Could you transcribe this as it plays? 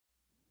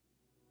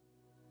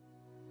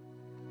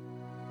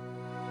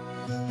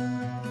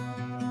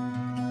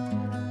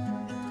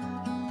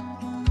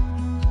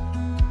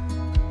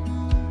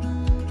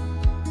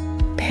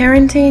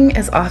Parenting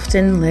is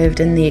often lived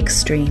in the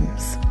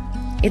extremes.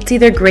 It's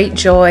either great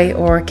joy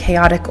or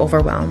chaotic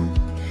overwhelm.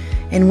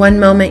 In one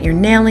moment you're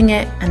nailing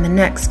it, and the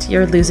next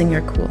you're losing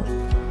your cool.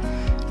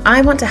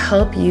 I want to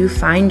help you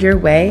find your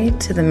way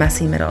to the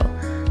messy middle,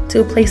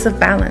 to a place of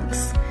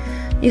balance.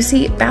 You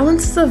see,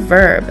 balance is a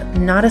verb,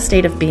 not a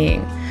state of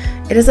being.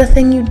 It is a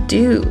thing you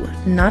do,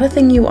 not a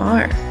thing you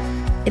are.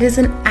 It is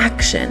an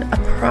action, a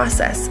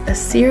process, a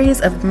series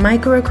of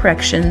micro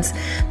corrections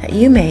that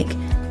you make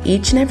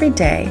each and every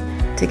day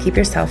to keep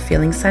yourself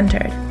feeling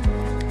centered.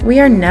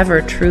 We are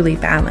never truly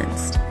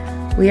balanced.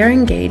 We are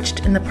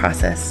engaged in the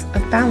process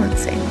of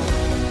balancing.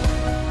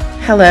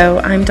 Hello,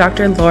 I'm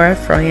Dr. Laura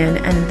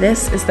Froyen, and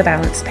this is the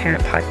Balanced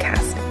Parent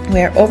Podcast,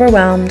 where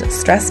overwhelmed,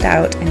 stressed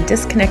out, and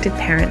disconnected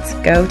parents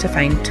go to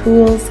find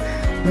tools,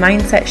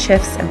 mindset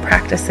shifts, and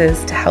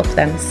practices to help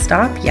them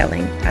stop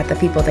yelling at the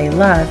people they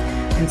love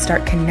and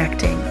start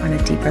connecting on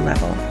a deeper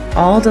level,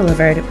 all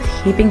delivered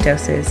with heaping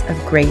doses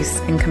of grace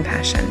and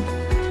compassion.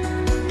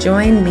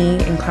 Join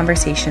me in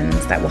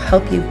conversations that will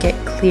help you get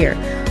clear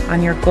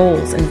on your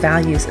goals and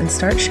values and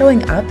start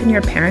showing up in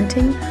your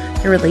parenting,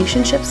 your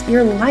relationships,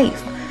 your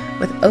life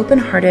with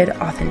open-hearted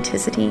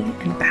authenticity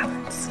and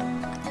balance.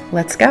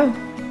 Let's go.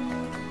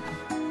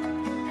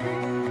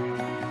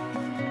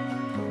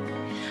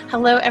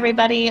 Hello,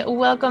 everybody.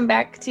 Welcome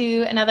back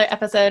to another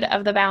episode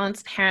of the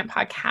Balanced Parent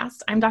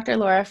Podcast. I'm Dr.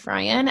 Laura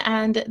Froyen,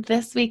 and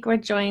this week we're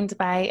joined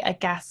by a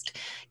guest,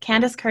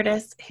 Candice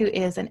Curtis, who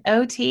is an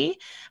OT,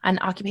 an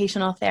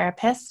occupational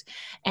therapist,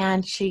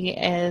 and she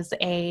is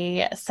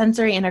a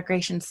sensory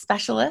integration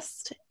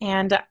specialist.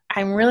 And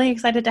I'm really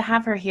excited to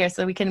have her here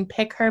so we can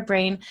pick her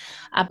brain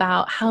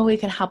about how we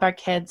can help our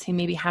kids who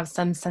maybe have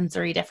some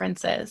sensory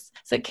differences.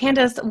 So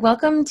Candice,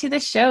 welcome to the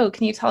show.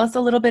 Can you tell us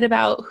a little bit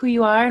about who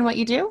you are and what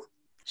you do?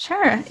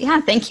 Sure.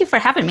 Yeah. Thank you for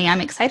having me. I'm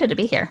excited to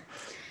be here.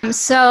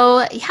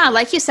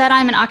 Like you said,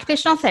 I'm an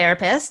occupational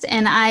therapist,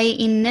 and I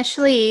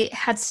initially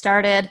had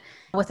started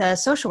with a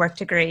social work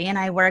degree, and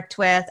I worked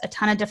with a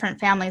ton of different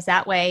families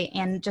that way,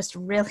 and just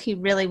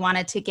really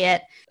wanted to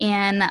get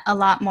in a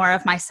lot more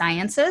of my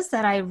sciences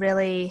that I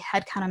really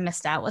had kind of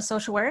missed out with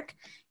social work,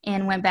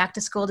 and went back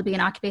to school to be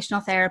an occupational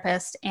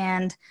therapist.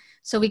 And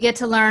so we get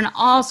to learn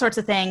all sorts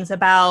of things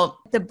about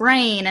the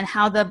brain and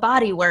how the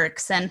body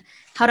works and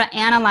how to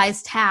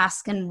analyze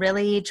tasks and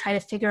really try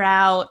to figure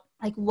out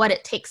like what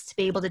it takes to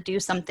be able to do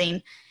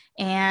something,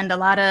 and a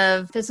lot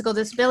of physical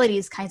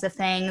disabilities kinds of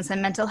things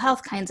and mental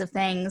health kinds of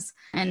things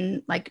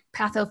and like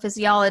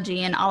pathophysiology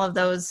and all of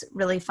those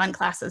really fun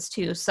classes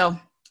too. So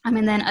I'm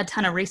in then a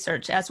ton of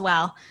research as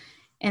well.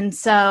 And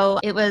so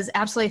it was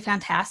absolutely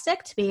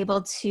fantastic to be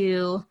able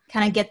to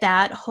kind of get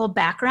that whole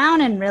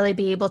background and really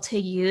be able to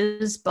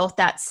use both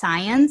that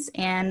science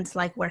and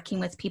like working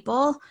with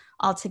people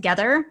all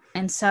together.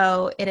 And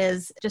so it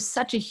is just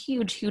such a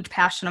huge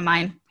passion of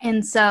mine.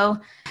 And so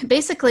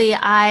basically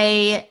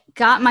I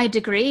got my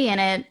degree in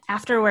it.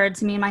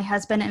 Afterwards, me and my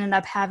husband ended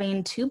up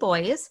having 2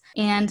 boys,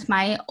 and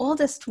my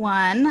oldest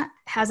one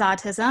has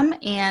autism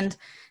and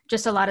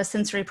just a lot of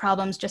sensory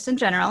problems just in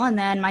general. And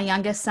then my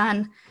youngest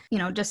son,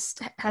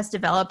 just has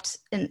developed,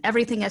 and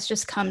everything has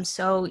just come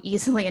so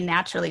easily and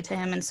naturally to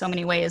him in so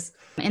many ways.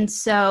 And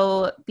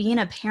so being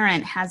a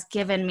parent has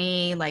given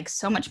me like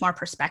so much more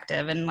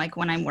perspective, and like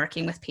when I'm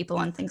working with people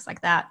and things like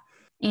that.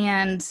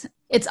 And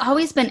it's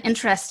always been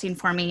interesting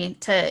for me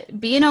to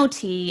be an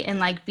OT and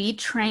like be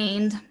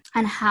trained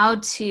on how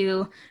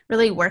to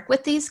really work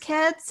with these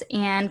kids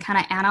and kind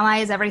of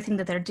analyze everything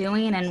that they're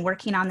doing and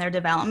working on their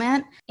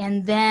development.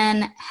 And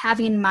then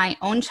having my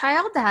own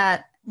child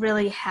that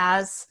really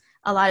has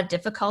a lot of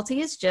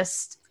difficulties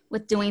just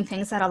with doing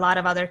things that a lot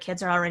of other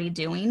kids are already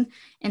doing.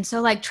 And so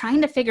like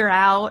trying to figure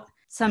out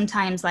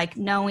sometimes like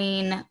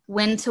knowing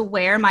when to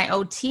wear my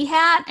OT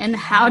hat and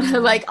how to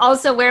like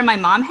also wear my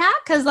mom hat,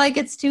 because like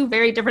it's 2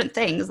 very different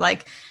things.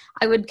 Like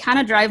I would kind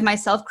of drive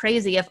myself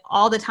crazy if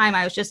all the time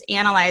I was just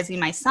analyzing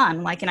my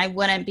son, like, and I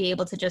wouldn't be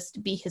able to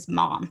just be his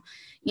mom,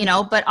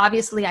 but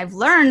obviously I've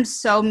learned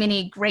so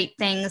many great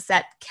things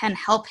that can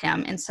help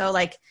him. And so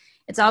like,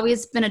 it's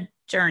always been a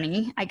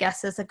journey, I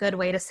guess is a good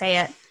way to say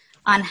it,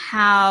 on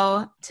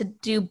how to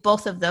do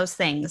both of those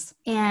things.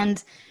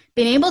 And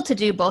being able to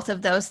do both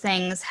of those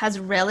things has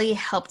really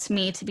helped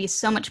me to be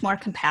so much more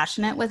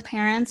compassionate with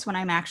parents when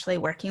I'm actually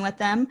working with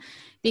them.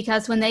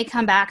 Because when they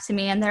come back to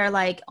me and they're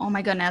like, oh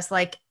my goodness,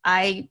 like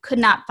I could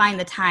not find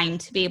the time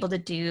to be able to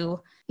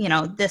do,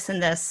 this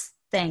and this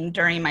thing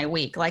during my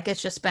week. Like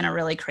it's just been a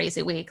really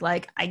crazy week.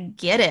 Like I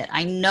get it.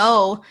 I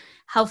know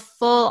how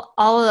full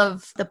all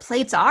of the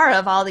plates are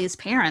of all these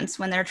parents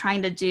when they're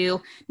trying to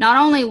do not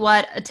only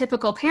what a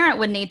typical parent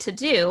would need to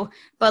do,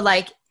 but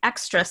like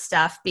extra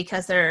stuff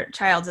because their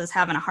child is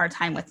having a hard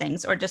time with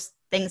things or just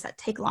things that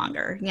take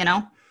longer,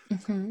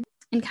 Mm-hmm.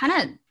 And kind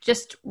of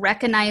just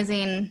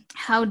recognizing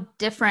how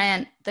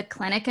different the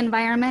clinic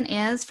environment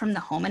is from the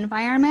home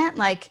environment.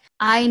 Like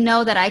I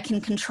know that I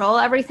can control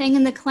everything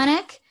in the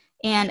clinic,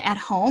 and at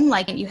home,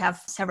 like you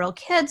have several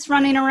kids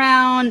running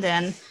around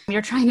and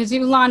you're trying to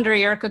do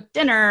laundry or cook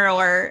dinner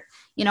or,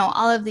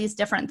 all of these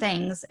different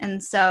things.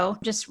 And so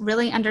just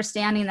really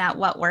understanding that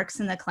what works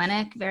in the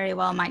clinic very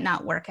well might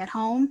not work at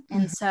home.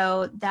 And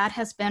so that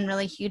has been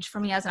really huge for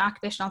me as an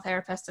occupational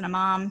therapist and a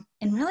mom,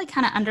 and really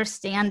kind of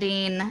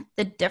understanding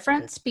the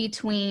difference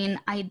between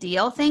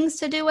ideal things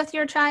to do with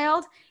your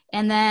child,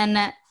 and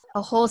then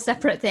a whole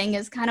separate thing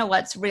is kind of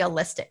what's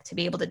realistic to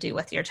be able to do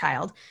with your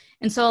child.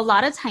 And so a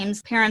lot of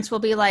times parents will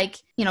be like,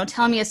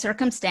 tell me a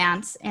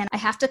circumstance, and I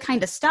have to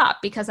kind of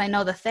stop because I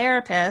know the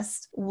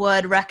therapist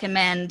would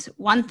recommend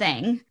one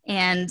thing,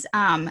 and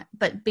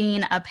but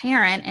being a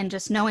parent and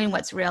just knowing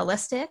what's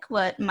realistic,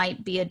 what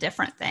might be a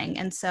different thing.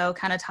 And so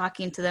kind of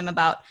talking to them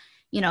about,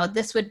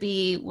 this would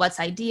be what's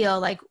ideal,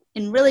 like,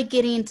 and really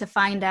getting to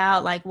find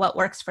out like what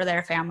works for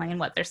their family and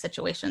what their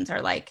situations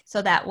are like. So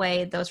that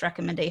way those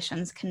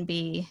recommendations can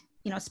be,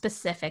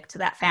 specific to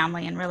that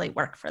family and really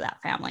work for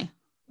that family.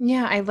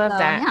 Yeah, I love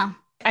that. Yeah.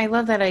 I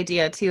love that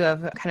idea too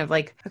of kind of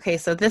like, okay,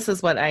 so this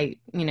is what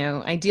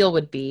ideal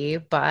would be,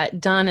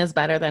 but done is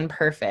better than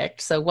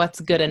perfect. So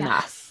what's good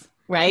enough,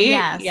 right?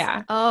 Yes.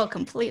 Yeah. Oh,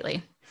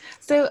 completely.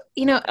 So,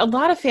 a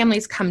lot of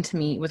families come to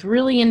me with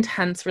really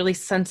intense, really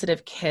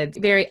sensitive kids,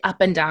 very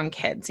up and down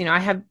kids. I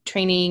have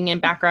training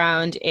and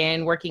background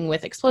in working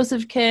with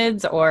explosive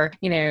kids or,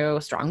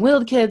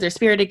 strong-willed kids or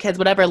spirited kids,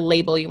 whatever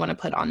label you want to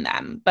put on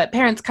them. But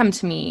parents come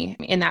to me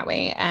in that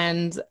way,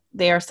 and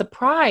they are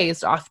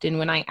surprised often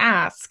when I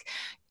ask,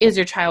 is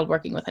your child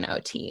working with an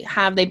OT?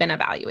 Have they been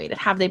evaluated?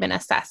 Have they been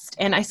assessed?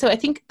 And I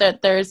think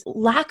that there's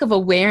lack of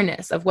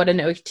awareness of what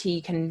an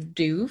OT can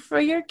do for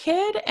your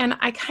kid. And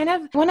I kind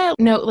of want to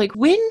know, like,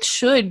 when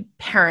should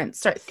parents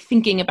start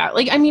thinking about,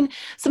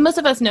 so most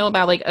of us know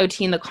about like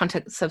OT in the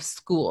context of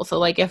school. So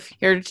like if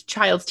your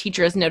child's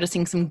teacher is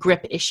noticing some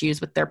grip issues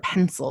with their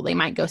pencil, they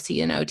might go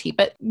see an OT.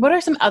 But what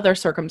are some other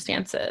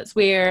circumstances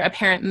where a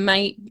parent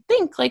might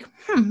think like,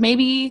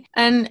 maybe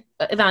an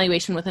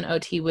evaluation with an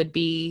OT would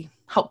be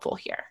helpful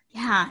here?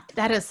 Yeah,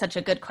 that is such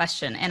a good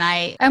question. And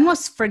I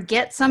almost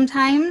forget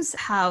sometimes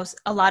how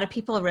a lot of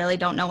people really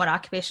don't know what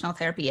occupational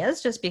therapy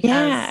is, just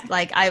because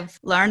like I've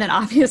learned, and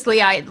obviously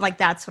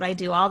that's what I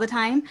do all the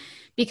time.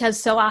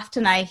 Because so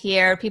often I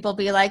hear people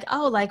be like,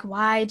 oh, like,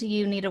 why do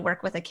you need to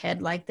work with a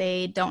kid? Like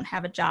they don't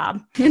have a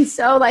job. And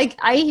so like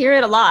I hear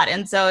it a lot.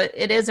 And so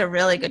it is a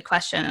really good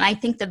question. And I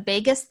think the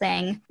biggest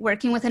thing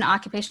working with an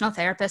occupational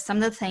therapist, some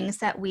of the things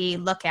that we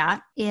look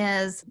at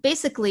is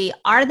basically,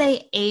 are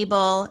they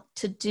able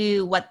to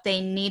do what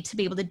they need to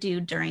be able to do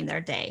during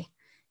their day?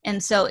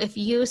 And so if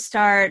you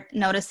start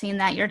noticing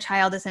that your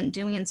child isn't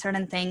doing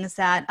certain things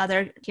that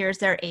other peers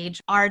their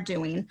age are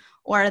doing,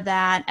 or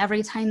that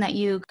every time that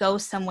you go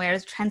somewhere,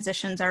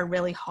 transitions are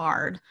really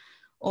hard,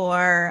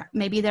 or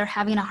maybe they're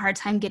having a hard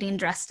time getting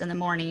dressed in the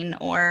morning,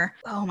 or,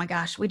 oh my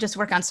gosh, we just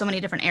work on so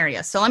many different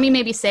areas. So let me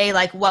maybe say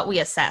like what we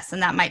assess,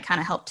 and that might kind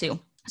of help too.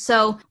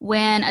 So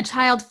when a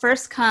child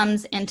first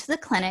comes into the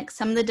clinic,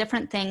 some of the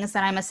different things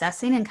that I'm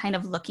assessing and kind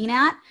of looking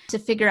at to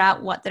figure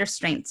out what their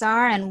strengths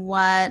are and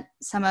what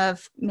some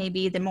of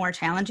maybe the more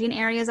challenging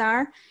areas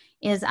are,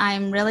 is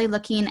I'm really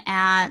looking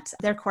at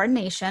their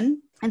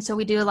coordination. And so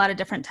we do a lot of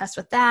different tests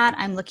with that.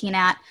 I'm looking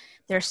at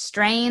their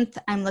strength.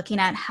 I'm looking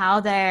at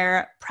how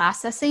they're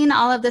processing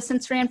all of the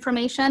sensory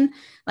information,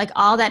 like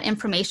all that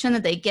information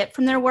that they get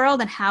from their world,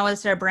 and how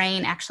is their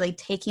brain actually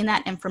taking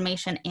that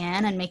information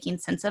in and making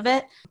sense of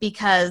it?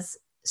 Because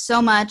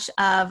so much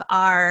of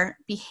our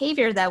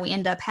behavior that we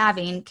end up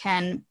having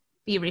can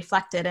be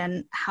reflected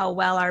in how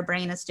well our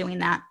brain is doing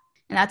that.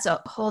 And that's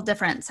a whole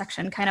different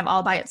section kind of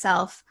all by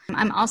itself.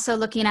 I'm also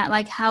looking at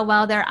like how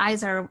well their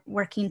eyes are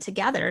working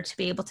together to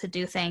be able to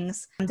do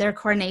things, their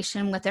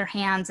coordination with their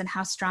hands and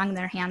how strong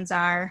their hands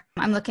are.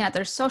 I'm looking at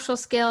their social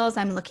skills.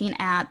 I'm looking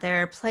at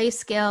their play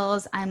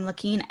skills. I'm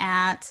looking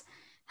at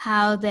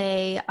how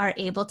they are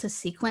able to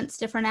sequence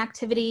different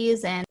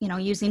activities, and,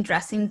 using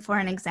dressing for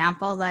an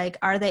example, like,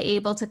 are they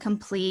able to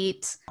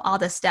complete all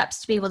the steps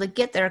to be able to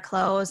get their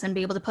clothes and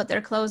be able to put their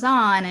clothes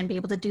on and be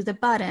able to do the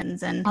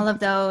buttons and all of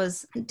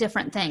those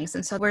different things.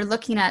 And so we're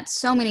looking at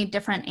so many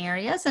different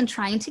areas and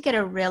trying to get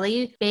a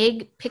really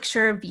big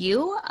picture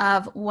view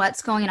of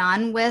what's going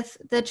on with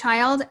the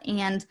child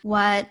and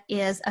what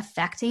is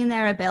affecting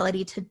their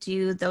ability to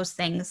do those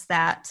things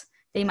that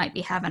they might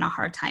be having a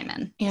hard time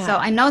in. Yeah. So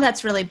I know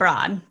that's really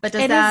broad, but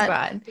does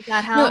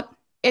that help? No,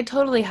 it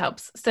totally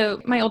helps.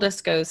 So my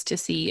oldest goes to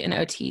see an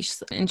OT,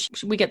 and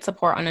we get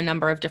support on a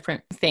number of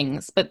different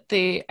things. But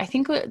I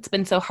think what's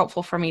been so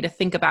helpful for me to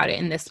think about it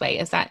in this way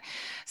is that,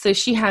 so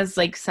she has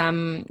like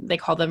some, they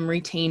call them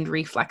retained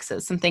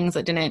reflexes, some things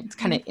that didn't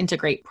kind of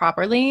integrate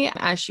properly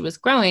as she was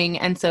growing.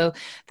 And so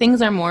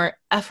things are more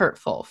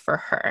effortful for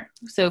her.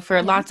 So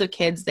for lots of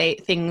kids,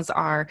 things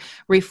are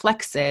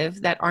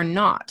reflexive that are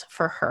not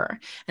for her.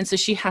 And so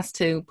she has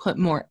to put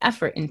more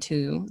effort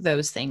into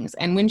those things.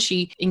 And when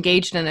she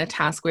engaged in a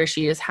task where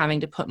she is having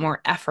to put more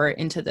effort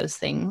into those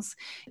things,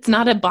 it's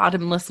not a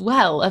bottomless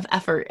well of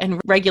effort and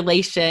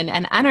regulation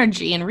and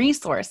energy and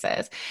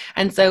resources.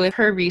 And so if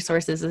her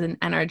resources and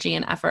energy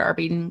and effort are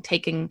being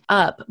taken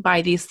up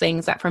by these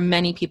things that for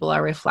many people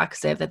are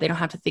reflexive, that they don't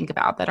have to think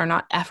about, that are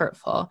not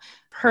effortful,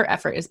 her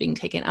effort is being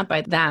taken up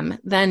by them,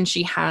 then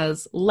she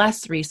has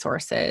less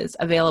resources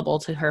available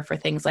to her for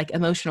things like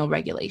emotional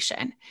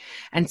regulation.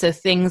 And so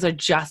things are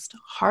just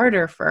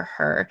harder for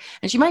her.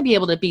 And she might be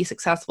able to be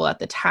successful at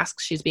the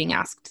tasks she's being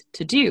asked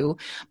to do,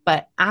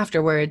 but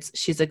afterwards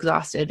she's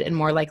exhausted and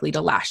more likely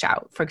to lash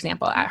out, for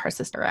example, at her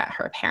sister, at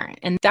her parent.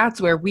 And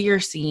that's where we're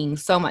seeing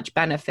so much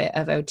benefit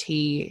of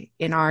OT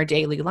in our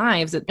daily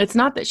lives. It's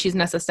not that she's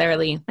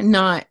necessarily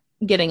not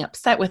getting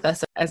upset with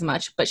us as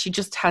much, but she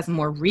just has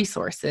more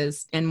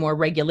resources and more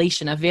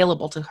regulation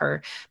available to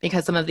her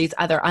because some of these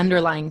other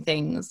underlying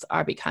things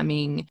are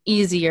becoming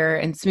easier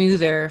and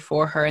smoother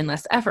for her and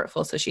less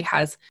effortful. So she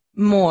has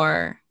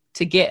more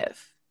to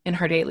give in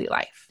her daily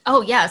life.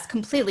 Oh, yes,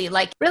 completely.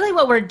 Like really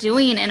what we're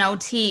doing in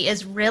OT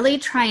is really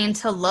trying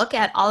to look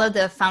at all of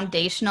the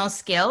foundational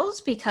skills,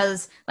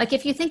 because like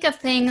if you think of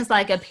things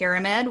like a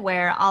pyramid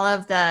where all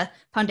of the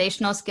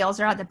foundational skills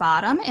are at the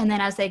bottom, and then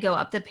as they go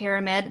up the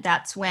pyramid,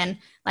 that's when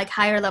like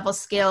higher level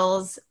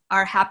skills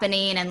are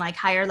happening and like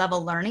higher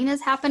level learning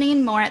is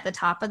happening more at the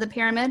top of the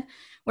pyramid.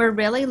 We're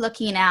really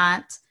looking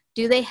at,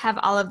 do they have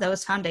all of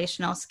those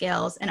foundational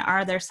skills, and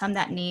are there some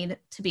that need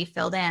to be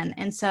filled in?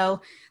 And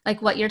so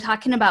like what you're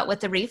talking about with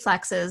the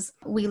reflexes,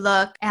 we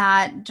look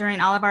at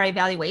during all of our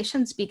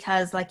evaluations,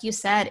 because like you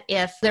said,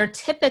 if they're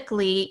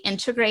typically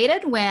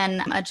integrated when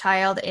a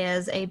child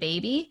is a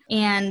baby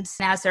and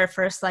as they're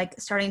first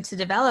like starting to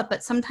develop,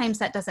 but sometimes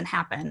that doesn't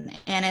happen.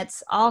 And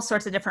it's all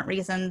sorts of different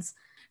reasons.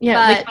 Yeah,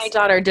 but, like my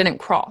daughter didn't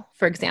crawl,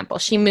 for example.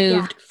 She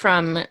moved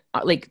from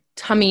like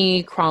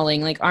tummy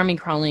crawling, like army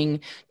crawling,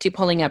 to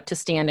pulling up to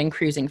stand and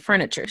cruising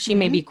furniture. She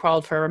maybe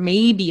crawled for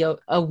maybe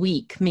a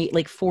week,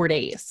 like 4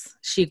 days.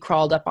 She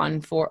crawled up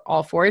on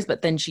all fours,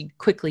 but then she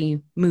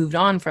quickly moved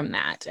on from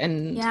that.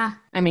 And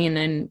I mean,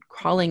 and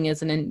crawling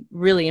is a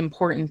really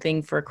important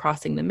thing for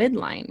crossing the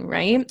midline,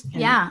 right?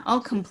 And, oh,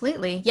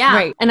 completely. Yeah.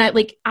 Right. And I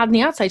like on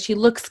the outside, she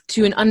looks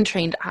to an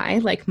untrained eye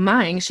like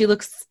mine. She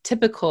looks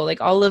typical,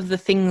 like all of the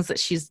things that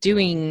she's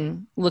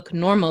doing look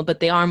normal, but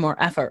they are more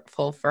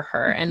effortful for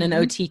her. And an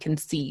OT can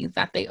see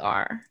that they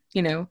are,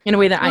 you know, in a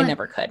way that I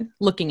never could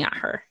looking at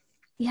her.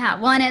 Yeah.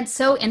 Well, and it's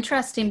so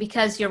interesting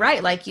because you're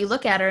right. Like you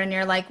look at her and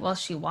you're like, well,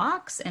 she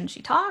walks and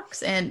she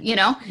talks and, you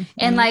know,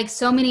 and like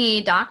so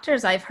many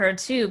doctors I've heard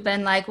too,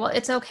 been like, well,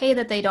 it's okay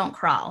that they don't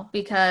crawl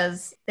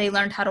because they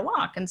learned how to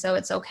walk. And so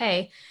it's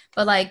okay.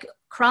 But like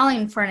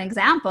crawling, for an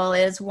example,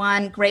 is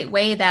one great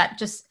way that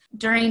just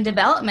during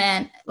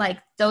development, like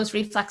those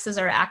reflexes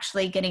are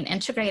actually getting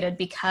integrated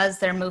because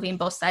they're moving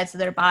both sides of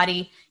their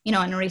body, you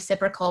know, in a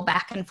reciprocal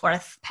back and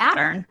forth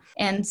pattern.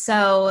 And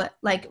so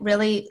like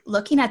really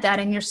looking at that,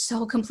 and you're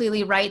so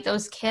completely right.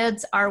 Those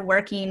kids are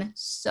working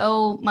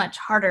so much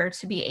harder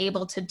to be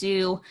able to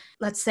do,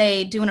 let's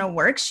say, doing a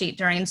worksheet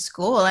during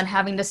school and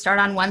having to start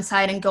on one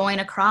side and going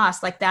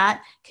across, like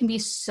that can be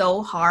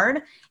so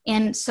hard.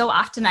 And so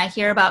often I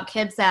hear about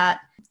kids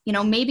that, you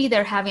know, maybe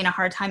they're having a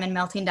hard time and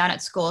melting down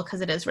at school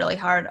because it is really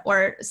hard.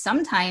 Or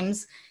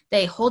sometimes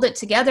they hold it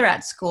together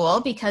at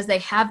school because they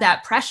have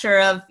that pressure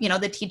of, you know,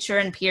 the teacher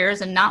and peers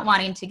and not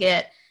wanting to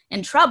get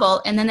in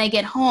trouble. And then they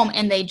get home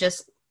and they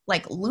just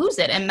like lose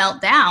it and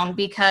melt down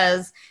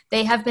because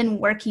they have been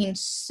working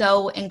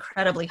so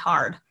incredibly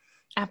hard.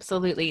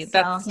 Absolutely.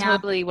 That's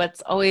totally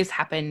what's always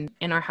happened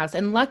in our house.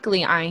 And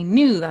luckily I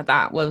knew that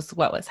that was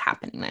what was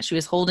happening, that she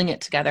was holding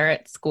it together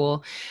at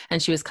school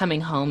and she was coming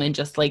home and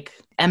just like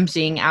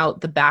emptying out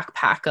the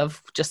backpack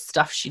of just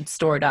stuff she'd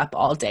stored up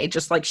all day,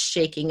 just like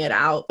shaking it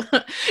out.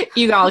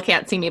 You all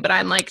can't see me, but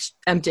I'm like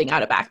emptying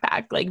out a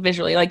backpack, like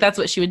visually, like that's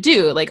what she would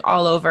do, like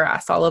all over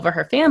us, all over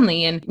her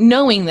family. And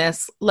knowing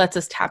this lets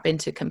us tap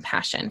into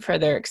compassion for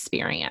their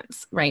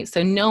experience, right?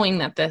 So knowing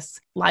that this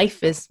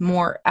life is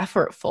more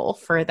effortful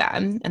for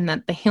them and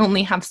that they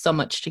only have so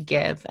much to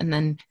give. And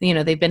then, you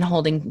know, they've been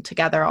holding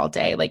together all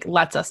day, like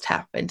lets us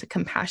tap into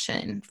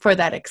compassion for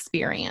that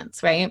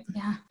experience, right?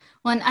 Yeah.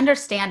 Well, and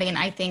understanding,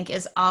 I think,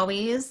 is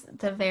always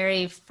the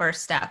very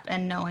first step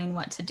in knowing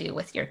what to do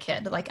with your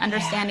kid. Like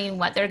understanding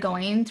what they're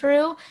going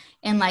through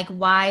and like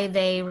why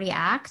they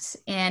react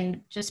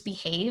and just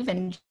behave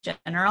in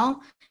general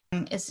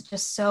is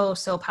just so,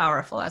 so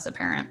powerful as a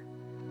parent.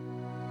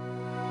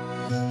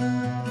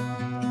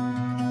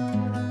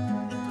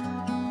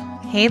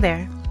 Hey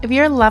there. If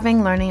you're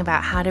loving learning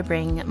about how to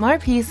bring more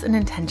peace and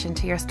intention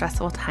to your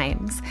stressful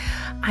times,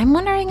 I'm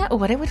wondering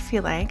what it would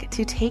feel like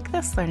to take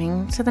this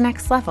learning to the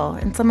next level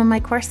in some of my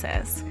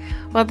courses.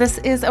 Well, this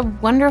is a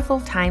wonderful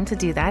time to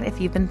do that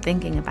if you've been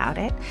thinking about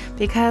it,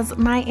 because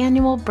my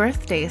annual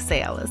birthday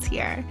sale is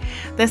here.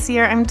 This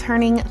year I'm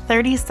turning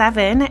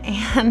 37,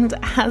 and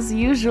as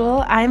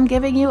usual, I'm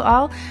giving you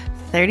all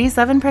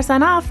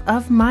 37% off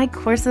of my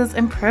courses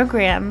and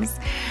programs.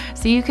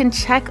 So you can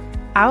check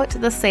out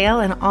the sale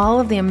and all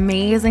of the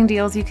amazing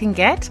deals you can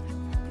get.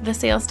 The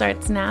sale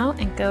starts now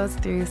and goes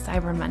through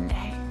Cyber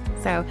Monday.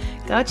 So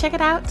go check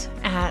it out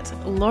at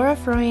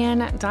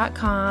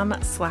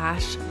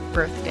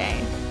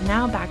laurafroyen.com/birthday.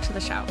 Now back to the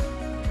show.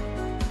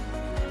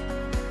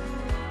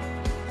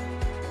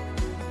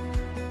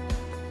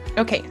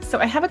 Okay, so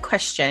I have a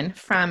question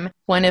from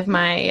one of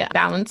my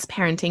balanced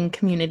parenting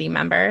community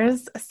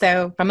members.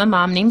 So from a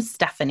mom named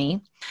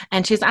Stephanie,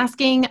 and she's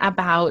asking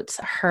about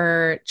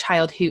her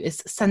child who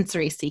is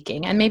sensory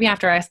seeking. And maybe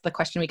after I ask the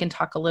question, we can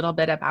talk a little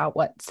bit about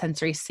what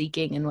sensory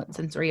seeking and what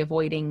sensory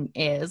avoiding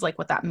is, like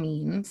what that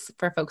means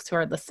for folks who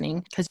are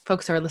listening, because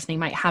folks who are listening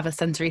might have a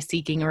sensory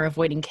seeking or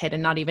avoiding kid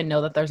and not even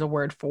know that there's a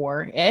word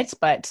for it,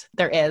 but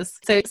there is.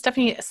 So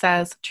Stephanie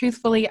says,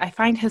 truthfully, I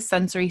find his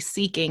sensory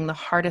seeking the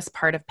hardest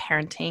part of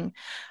parenting.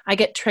 I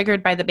get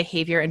triggered by the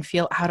behavior and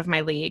feel out of my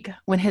league.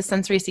 When his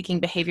sensory seeking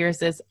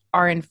behaviors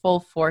are in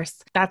full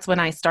force, that's when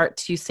I start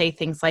to say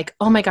things like,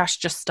 oh my gosh,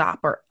 just stop,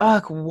 or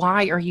ugh,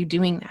 why are you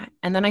doing that?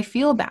 And then I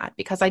feel bad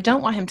because I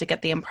don't want him to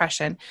get the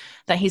impression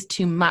that he's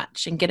too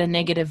much and get a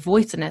negative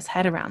voice in his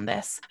head around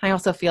this. I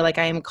also feel like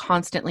I am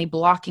constantly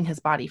blocking his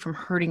body from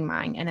hurting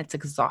mine, and it's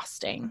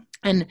exhausting.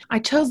 And I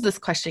chose this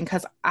question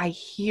because I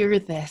hear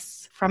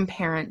this from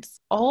parents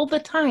all the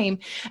time,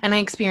 and I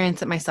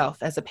experience it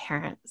myself as a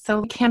parent.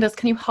 So Candice,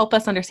 can you help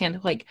us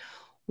understand, like,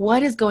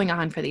 what is going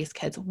on for these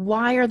kids?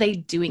 Why are they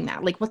doing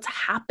that? Like, what's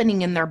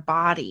happening in their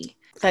body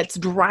that's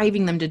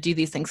driving them to do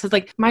these things? Because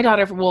like my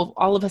daughter will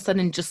all of a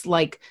sudden just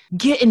like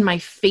get in my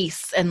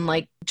face and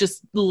like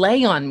just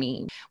lay on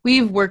me.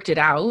 We've worked it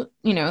out,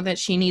 that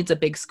she needs a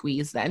big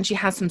squeeze then. She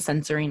has some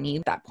sensory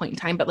needs at that point in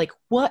time. But like,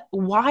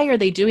 why are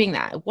they doing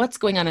that? What's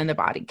going on in their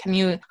body? Can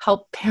you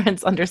help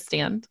parents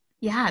understand?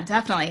 Yeah,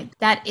 definitely.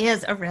 That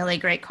is a really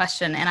great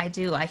question. And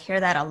I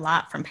hear that a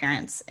lot from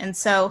parents. And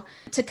so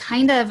to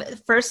kind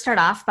of first start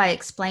off by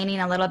explaining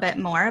a little bit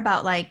more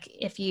about like,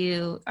 if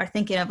you are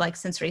thinking of like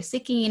sensory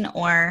seeking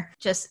or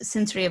just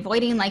sensory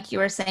avoiding, like you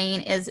were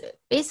saying, is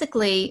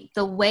basically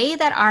the way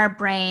that our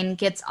brain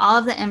gets all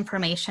of the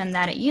information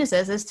that it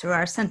uses is through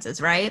our senses,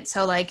 right?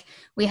 So like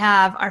we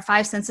have our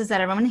 5 senses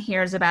that everyone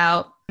hears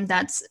about.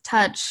 That's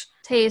touch,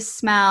 taste,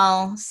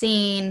 smell,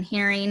 seeing,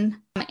 hearing.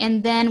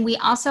 And then we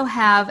also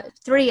have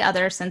 3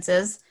 other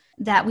senses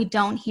that we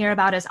don't hear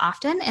about as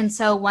often. And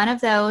so one of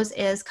those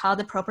is called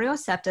the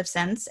proprioceptive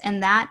sense.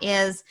 And that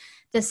is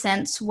the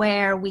sense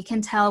where we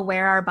can tell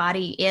where our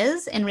body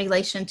is in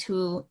relation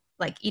to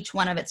like each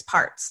one of its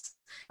parts.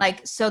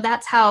 Like, so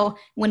that's how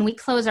when we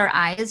close our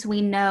eyes,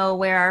 we know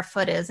where our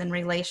foot is in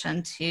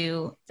relation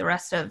to the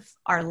rest of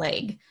our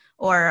leg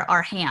or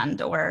our hand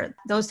or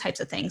those types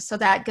of things. So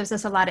that gives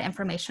us a lot of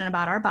information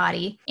about our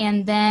body.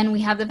 And then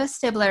we have the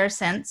vestibular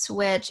sense,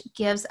 which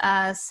gives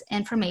us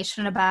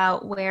information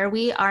about where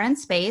we are in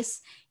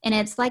space. And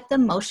it's like the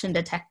motion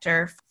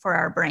detector for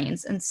our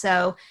brains. And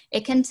so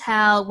it can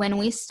tell when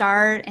we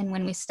start and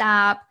when we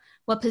stop,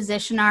 what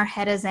position our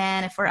head is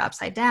in, if we're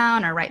upside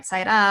down or right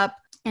side up,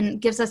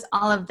 and gives us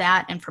all of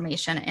that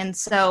information. And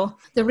so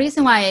the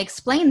reason why I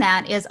explain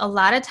that is a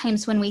lot of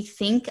times when we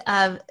think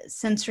of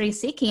sensory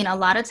seeking, a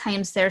lot of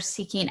times they're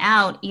seeking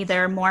out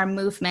either more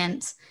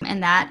movement,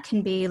 and that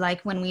can be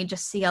like when we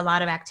just see a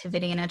lot of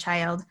activity in a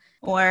child,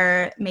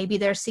 or maybe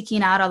they're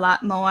seeking out a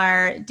lot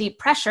more deep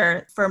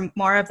pressure for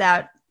more of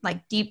that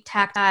like deep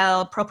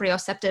tactile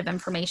proprioceptive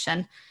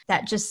information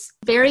that just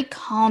very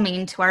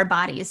calming to our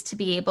bodies to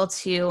be able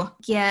to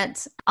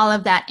get all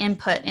of that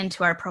input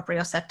into our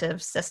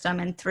proprioceptive system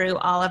and through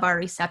all of our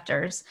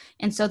receptors.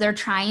 And so they're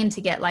trying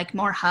to get like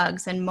more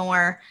hugs and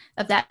more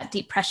of that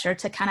deep pressure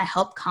to kind of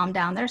help calm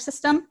down their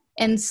system.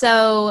 And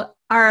so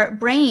our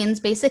brains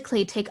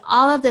basically take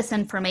all of this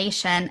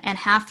information and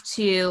have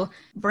to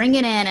bring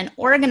it in and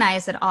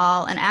organize it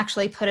all and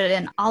actually put it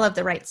in all of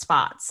the right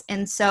spots.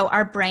 And so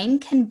our brain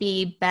can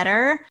be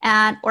better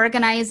at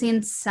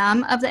organizing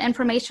some of the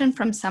information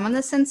from some of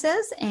the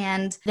senses,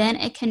 and then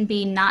it can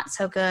be not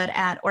so good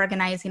at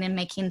organizing and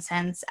making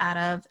sense out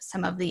of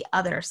some of the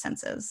other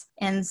senses.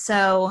 And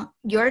so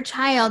your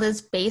child is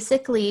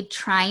basically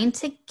trying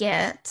to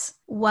get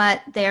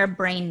what their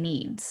brain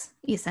needs,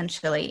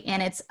 essentially.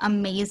 And it's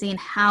amazing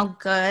how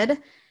good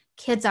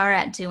kids are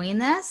at doing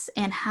this,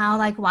 and how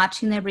like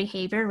watching their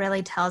behavior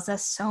really tells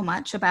us so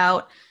much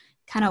about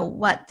kind of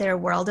what their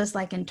world is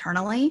like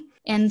internally.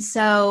 And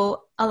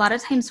so a lot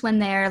of times when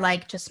they're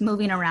like just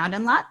moving around a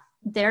lot,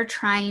 they're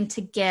trying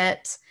to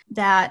get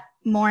that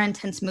more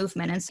intense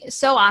movement. And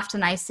so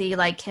often I see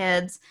like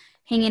kids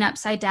hanging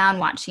upside down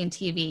watching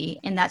TV,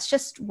 and that's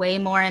just way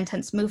more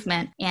intense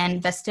movement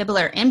and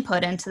vestibular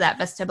input into that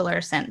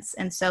vestibular sense.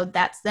 And so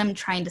that's them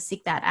trying to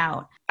seek that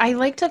out. I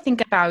like to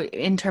think about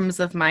in terms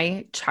of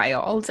my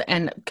child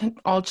and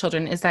all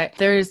children is that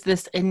there's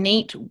this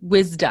innate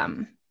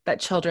wisdom that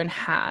children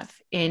have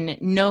in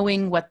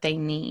knowing what they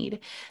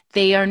need.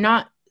 They are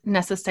not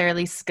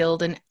necessarily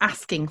skilled in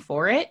asking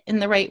for it in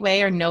the right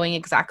way or knowing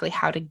exactly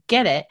how to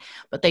get it,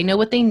 but they know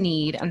what they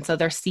need. And so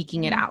they're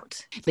seeking it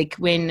out. Like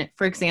when,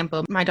 for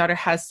example, my daughter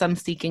has some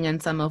seeking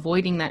and some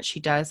avoiding that she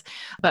does,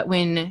 but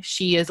when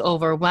she is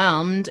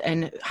overwhelmed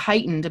and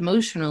heightened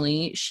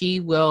emotionally,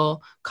 she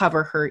will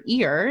cover her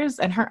ears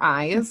and her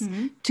eyes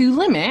to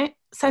limit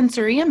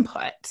sensory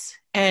input.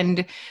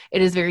 And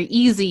it is very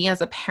easy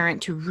as a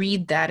parent to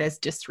read that as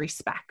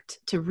disrespect,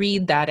 to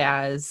read that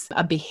as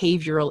a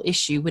behavioral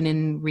issue, when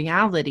in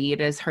reality,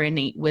 it is her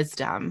innate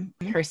wisdom.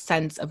 her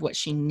sense of what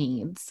she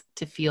needs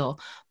to feel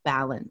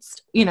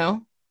balanced, you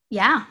know?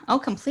 Yeah. Oh,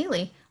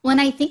 completely. Well,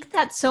 and I think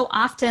that so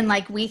often,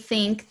 like, we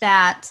think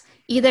that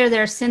either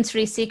they're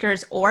sensory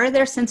seekers or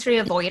they're sensory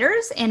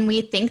avoiders. And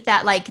we think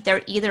that like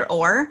they're either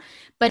or.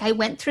 But I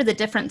went through the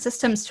different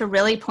systems to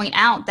really point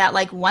out that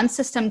like one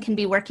system can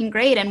be working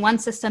great and one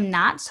system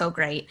not so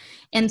great.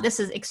 And this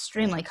is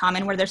extremely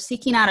common where they're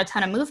seeking out a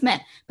ton of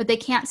movement, but they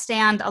can't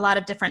stand a lot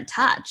of different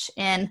touch.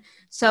 And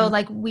so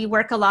like we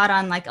work a lot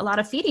on like a lot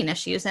of feeding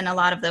issues in a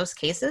lot of those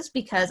cases,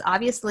 because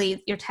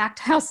obviously your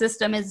tactile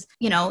system is,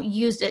 you know,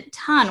 used a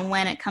ton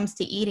when it comes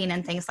to eating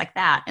and things like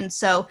that. And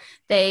so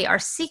they are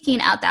seeking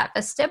out that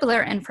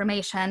vestibular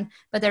information,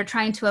 but they're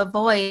trying to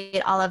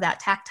avoid all of that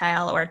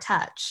tactile or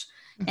touch.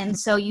 And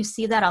so you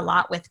see that a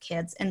lot with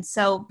kids. And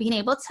so being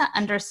able to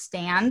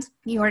understand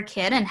your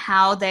kid and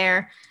how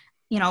their,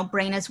 you know,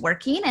 brain is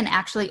working and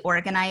actually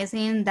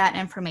organizing that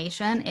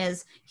information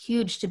is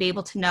huge to be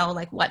able to know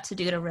like what to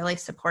do to really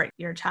support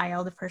your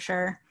child for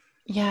sure.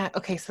 Yeah.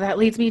 Okay. So that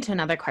leads me to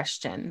another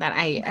question that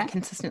I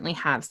consistently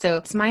have. So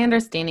it's my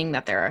understanding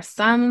that there are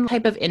some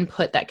type of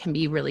input that can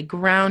be really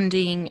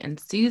grounding and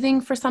soothing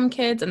for some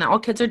kids, and all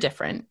kids are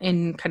different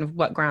in kind of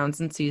what grounds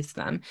and soothes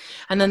them.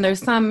 And then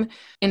there's some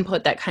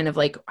input that kind of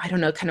like, I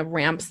don't know, kind of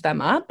ramps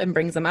them up and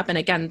brings them up. And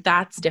again,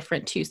 that's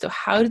different too. So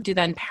how do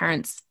then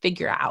parents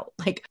figure out,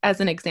 like,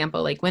 as an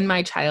example, like when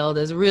my child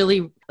is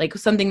really like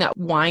something that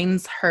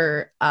winds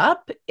her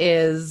up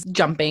is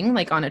jumping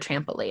like on a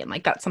trampoline.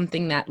 Like that's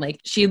something that like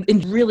she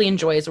really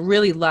enjoys,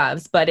 really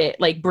loves, but it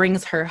like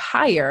brings her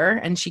higher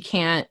and she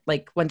can't,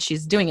 like when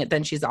she's doing it,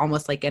 then she's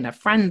almost like in a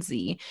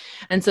frenzy.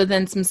 And so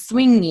then some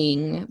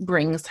swinging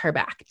brings her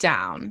back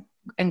down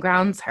and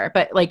grounds her.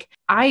 But like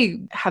I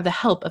have the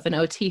help of an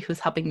OT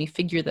who's helping me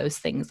figure those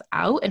things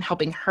out and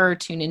helping her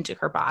tune into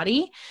her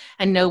body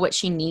and know what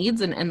she needs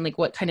and like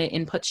what kind of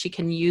input she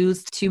can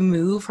use to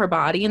move her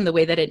body in the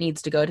way that it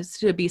needs to go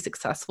to be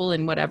successful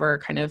in whatever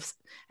kind of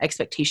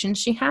expectations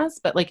she has.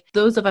 But like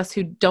those of us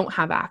who don't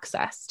have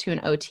access to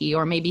an OT,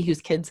 or maybe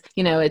whose kids,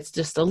 you know, it's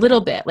just a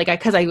little bit like,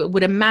 because I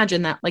would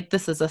imagine that like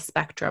this is a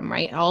spectrum,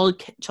 right? All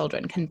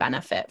children can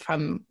benefit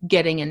from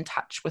getting in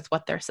touch with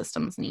what their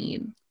systems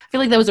need. I feel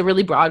like that was a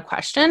really broad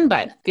question,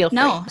 but feel free.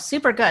 No,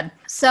 super good.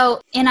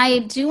 So, and I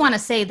do want to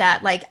say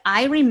that like,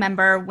 I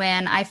remember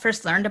when I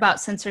first learned about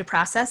sensory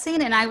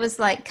processing and I was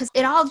like, because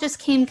it all just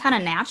came kind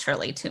of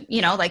naturally to,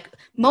 you know, like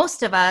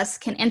most of us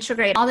can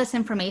integrate all this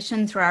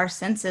information through our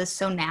senses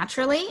so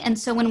naturally. And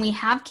so when we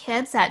have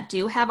kids that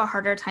do have a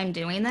harder time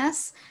doing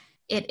this,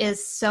 it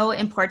is so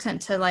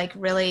important to like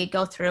really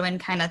go through and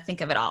kind of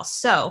think of it all.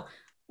 So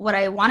what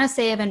I want to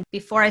say, even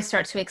before I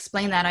start to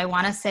explain that, I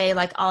want to say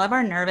like all of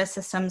our nervous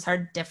systems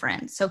are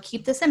different. So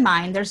keep this in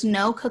mind. There's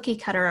no cookie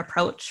cutter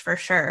approach for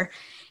sure.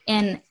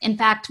 And in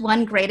fact,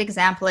 one great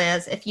example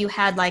is if you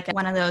had like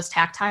one of those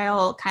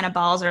tactile kind of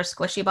balls or a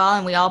squishy ball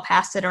and we all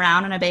passed it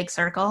around in a big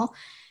circle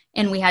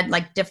and we had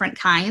like different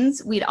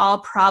kinds, we'd all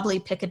probably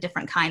pick a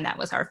different kind that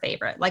was our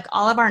favorite. Like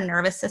all of our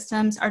nervous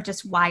systems are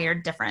just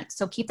wired different.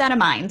 So keep that in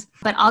mind.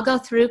 But I'll go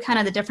through kind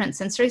of the different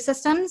sensory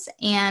systems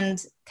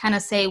and kind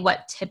of say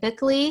what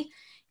typically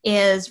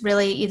is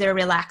really either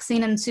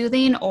relaxing and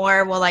soothing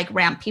or will like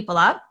ramp people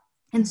up.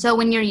 And so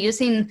when you're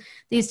using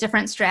these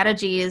different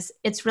strategies,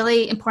 it's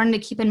really important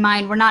to keep in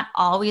mind, we're not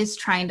always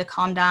trying to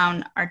calm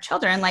down our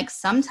children. Like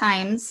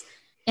sometimes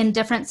in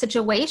different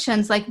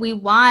situations, like we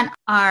want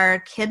our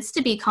kids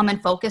to be calm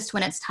and focused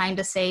when it's time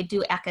to say,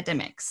 do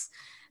academics,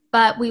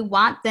 but we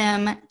want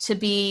them to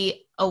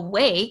be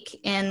awake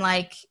and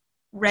like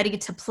ready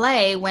to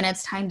play when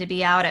it's time to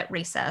be out at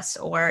recess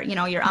or, you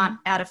know, you're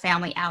at a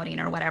family outing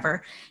or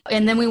whatever.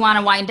 And then we want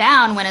to wind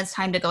down when it's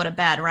time to go to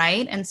bed,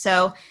 right? And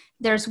so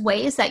there's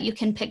ways that you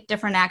can pick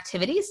different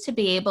activities to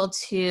be able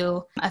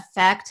to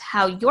affect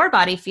how your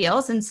body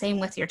feels, and same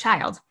with your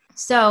child.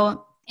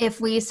 So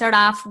if we start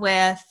off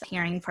with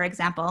hearing, for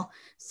example,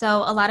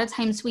 so a lot of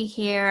times we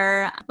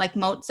hear like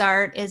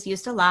Mozart is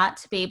used a lot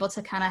to be able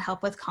to kind of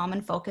help with calm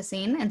and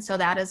focusing. And so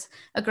that is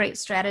a great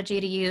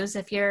strategy to use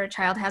if your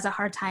child has a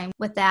hard time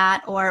with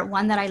that. Or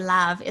one that I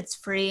love, it's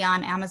free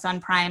on Amazon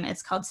Prime.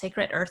 It's called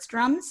Sacred Earth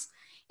Drums.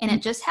 And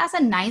it just has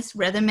a nice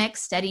rhythmic,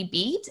 steady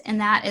beat.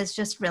 And that is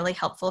just really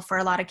helpful for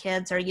a lot of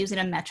kids. Or using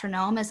a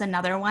metronome is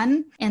another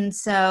one. And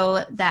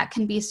so that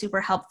can be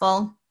super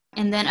helpful.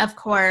 And then, of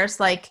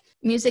course, like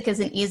music is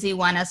an easy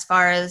one as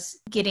far as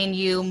getting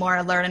you more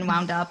alert and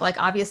wound up.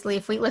 Like, obviously,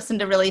 if we listen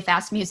to really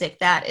fast music,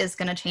 that is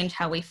going to change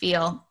how we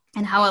feel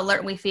and how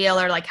alert we feel,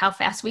 or like how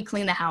fast we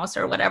clean the house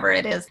or whatever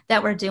it is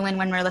that we're doing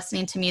when we're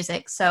listening to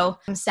music. So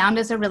sound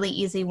is a really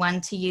easy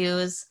one to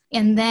use.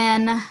 And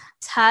then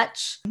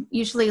touch,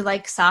 usually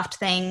like soft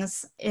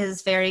things,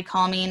 is very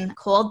calming.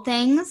 Cold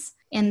things.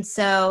 And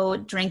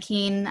so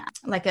drinking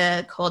like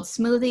a cold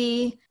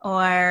smoothie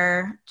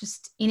or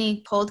just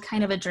any cold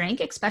kind of a drink,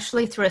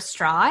 especially through a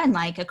straw, and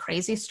like a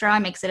crazy straw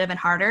makes it even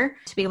harder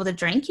to be able to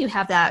drink. You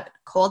have that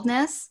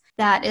coldness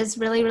that is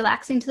really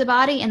relaxing to the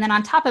body. And then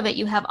on top of it,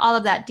 you have all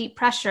of that deep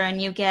pressure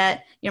and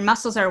your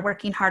muscles are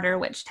working harder,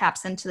 which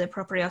taps into the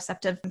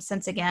proprioceptive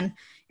sense again.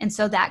 And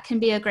so that can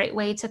be a great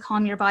way to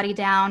calm your body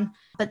down.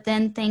 But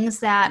then things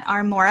that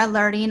are more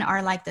alerting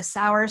are like the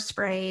sour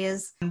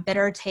sprays,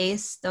 bitter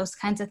tastes, those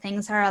kinds of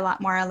things are a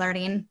lot more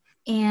alerting.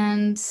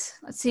 And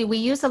let's see, we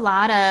use a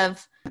lot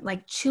of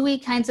like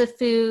chewy kinds of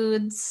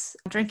foods,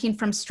 drinking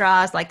from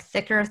straws, like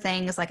thicker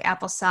things like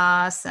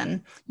applesauce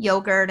and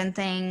yogurt and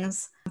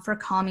things for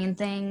calming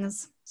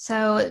things.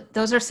 So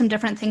those are some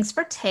different things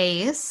for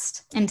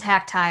taste and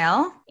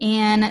tactile.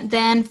 And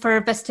then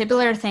for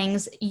vestibular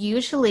things,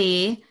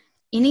 usually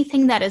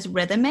anything that is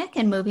rhythmic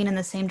and moving in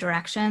the same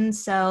direction.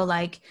 So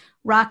like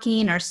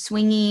rocking or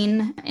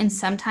swinging, and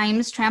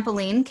sometimes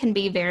trampoline can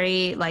be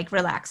very like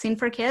relaxing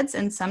for kids.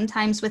 And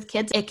sometimes with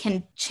kids, it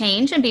can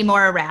change and be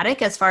more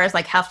erratic as far as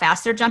like how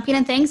fast they're jumping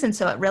and things. And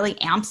so it really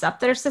amps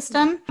up their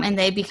system and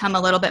they become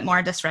a little bit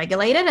more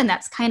dysregulated. And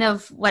that's kind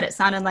of what it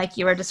sounded like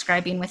you were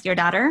describing with your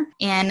daughter.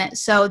 And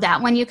so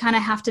that one, you kind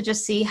of have to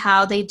just see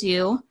how they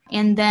do.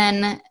 And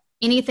then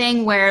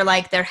anything where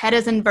like their head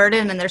is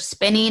inverted and they're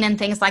spinning and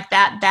things like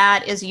that,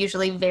 that is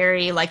usually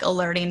very like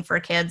alerting for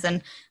kids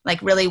and like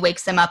really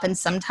wakes them up. And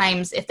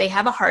sometimes if they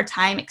have a hard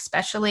time,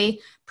 especially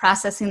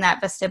processing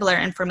that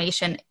vestibular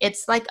information,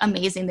 it's like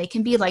amazing. They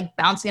can be like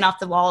bouncing off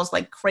the walls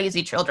like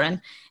crazy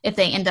children if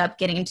they end up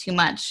getting too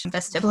much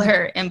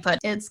vestibular input.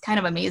 It's kind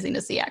of amazing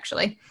to see,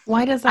 actually.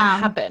 Why does that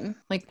happen?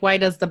 Like, why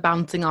does the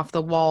bouncing off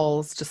the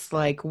walls just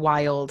like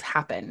wild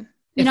happen?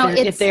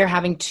 If they're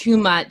having too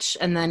much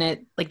and then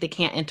it like they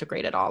can't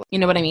integrate it all. You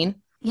know what I mean?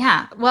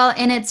 Yeah. Well,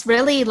 and it's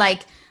really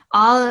like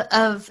all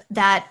of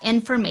that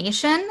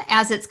information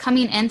as it's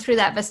coming in through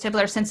that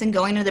vestibular sense and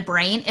going to the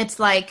brain. It's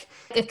like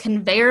a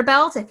conveyor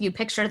belt, if you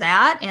picture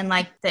that, and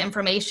like the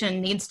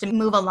information needs to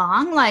move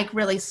along like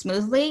really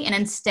smoothly. And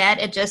instead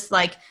it just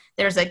like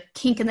there's a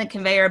kink in the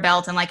conveyor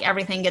belt and like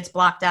everything gets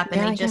blocked up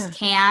and they just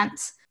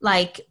can't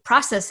like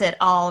process it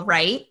all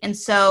right. And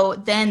so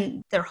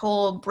then their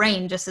whole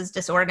brain just is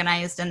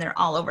disorganized and they're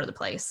all over the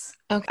place.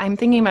 Okay. I'm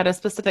thinking about a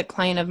specific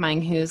client of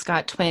mine who's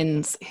got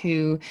twins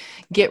who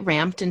get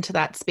ramped into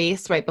that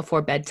space right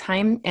before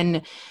bedtime.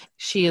 And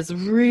she is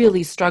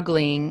really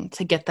struggling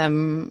to get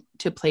them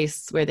to a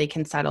place where they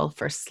can settle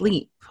for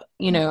sleep.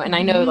 And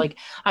I know like,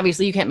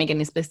 obviously you can't make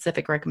any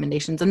specific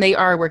recommendations and they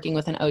are working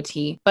with an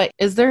OT, but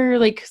is there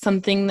like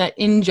something that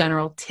in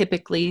general,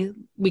 typically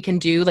we can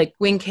do like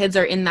when kids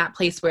are in that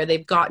place where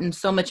they've gotten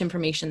so much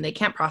information, they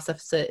can't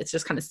process it. It's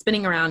just kind of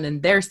spinning around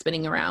and they're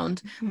spinning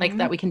around like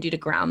that we can do to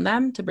ground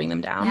them, to bring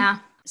them down. Yeah.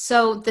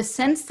 So the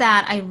sense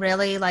that I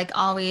really like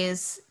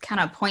always kind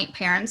of point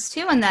parents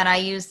to and that I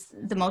use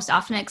the most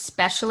often,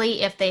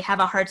 especially if they have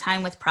a hard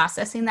time with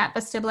processing that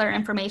vestibular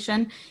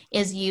information,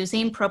 is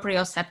using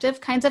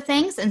proprioceptive kinds of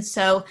things. And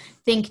so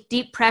think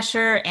deep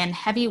pressure and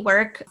heavy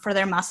work for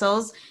their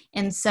muscles.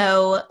 And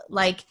so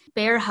like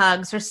bear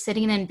hugs or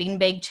sitting in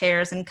beanbag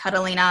chairs and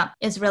cuddling up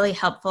is really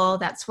helpful.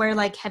 That's where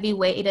like heavy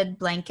weighted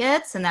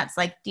blankets and that's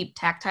like deep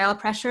tactile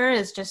pressure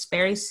is just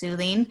very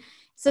soothing.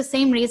 It's the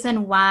same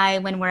reason why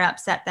when we're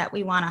upset that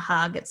we want to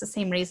hug, it's the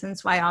same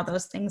reasons why all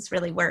those things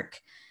really work.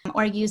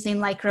 Or using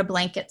lycra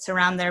blankets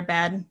around their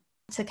bed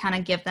to kind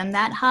of give them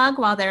that hug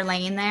while they're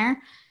laying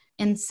there.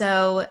 And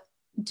so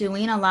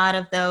doing a lot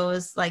of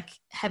those like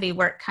heavy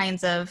work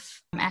kinds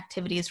of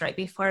activities right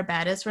before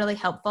bed is really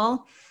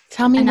helpful.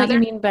 Tell me what you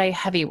mean by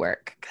heavy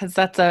work, because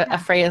that's a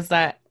phrase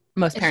that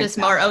most parents It's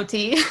just more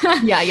OT.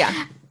 Yeah.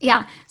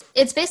 Yeah.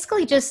 It's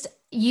basically just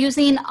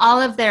using all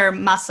of their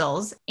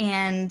muscles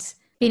and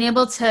being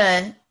able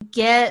to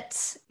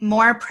get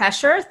more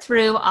pressure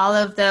through all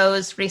of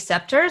those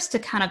receptors to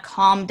kind of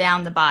calm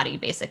down the body,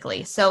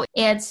 basically. So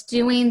it's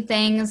doing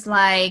things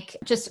like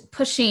just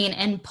pushing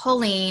and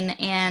pulling,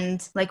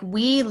 and like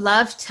we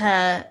love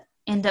to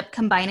end up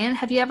combining.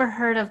 Have you ever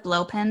heard of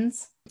blow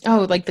pins?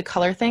 Oh, like the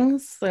color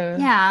things?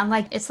 Yeah,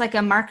 like it's like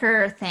a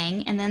marker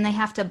thing, and then they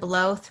have to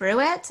blow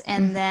through it,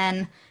 and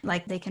then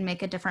like they can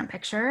make a different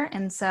picture.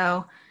 And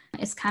so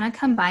it's kind of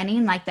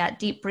combining like that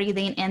deep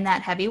breathing and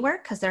that heavy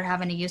work because they're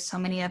having to use so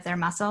many of their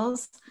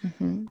muscles.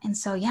 And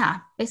so,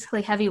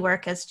 basically heavy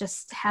work is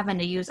just having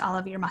to use all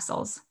of your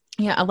muscles.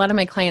 Yeah, a lot of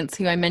my clients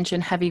who I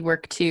mention heavy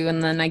work to,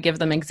 and then I give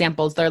them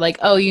examples. They're like,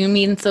 oh, you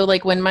mean so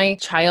like when my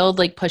child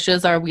like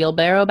pushes our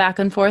wheelbarrow back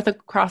and forth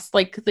across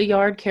like the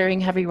yard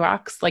carrying heavy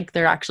rocks, like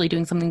they're actually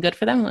doing something good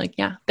for them? I'm like,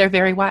 yeah, they're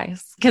very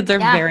wise. Kids are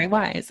very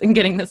wise in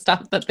getting the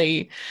stuff that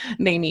they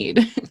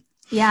need.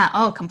 Yeah.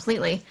 Oh,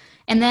 completely.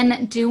 And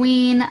then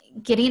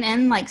getting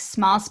in like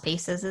small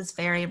spaces is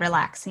very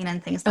relaxing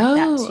and things like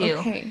that too.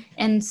 Okay.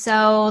 And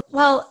so,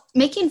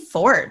 making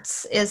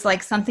forts is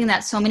like something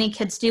that so many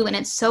kids do, and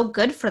it's so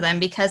good for them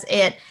because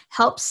it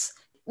helps.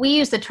 We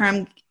use the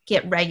term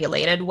get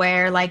regulated,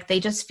 where like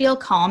they just feel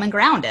calm and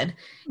grounded.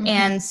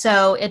 And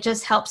so it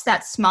just helps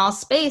that small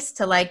space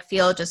to like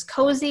feel just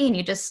cozy,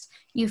 and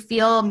you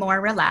feel more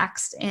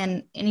relaxed,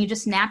 and you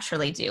just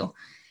naturally do.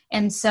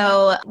 And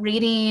so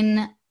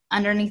reading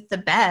underneath the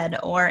bed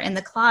or in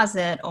the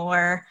closet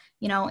or,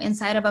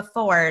 inside of a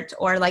fort,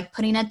 or like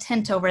putting a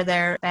tent over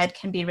their bed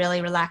can be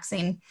really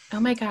relaxing. Oh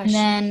my gosh.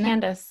 And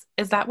then, Candice,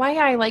 is that why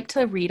I like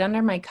to read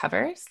under my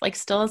covers? Like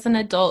still as an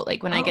adult,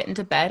 like when I get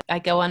into bed, I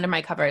go under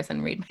my covers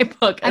and read my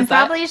book. I'm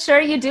probably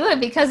sure you do it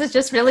because it's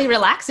just really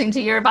relaxing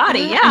to your body.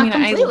 Yeah,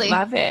 completely. I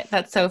love it.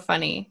 That's so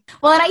funny.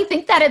 Well, and I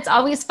think that it's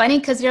always funny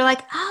because you're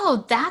like,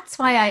 oh, that's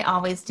why I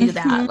always do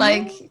that.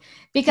 Like,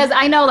 because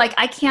I know, like,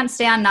 I can't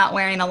stand not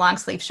wearing a long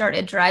sleeve shirt.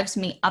 It drives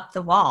me up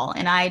the wall,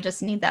 and I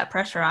just need that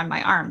pressure on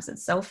my arms.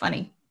 It's so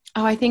funny.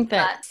 Oh, I think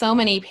that so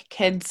many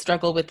kids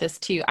struggle with this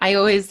too. I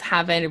always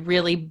have a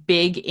really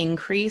big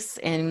increase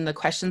in the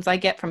questions I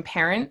get from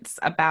parents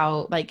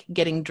about like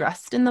getting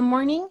dressed in the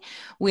morning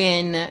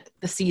when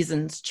the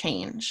seasons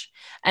change.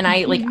 And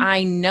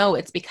I know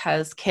it's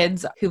because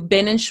kids who've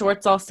been in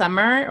shorts all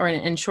summer or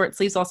in short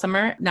sleeves all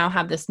summer now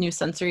have this new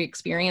sensory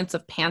experience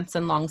of pants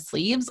and long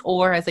sleeves,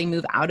 or as they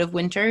move out of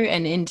winter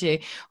and into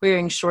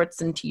wearing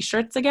shorts and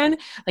t-shirts again,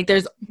 like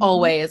there's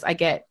always, I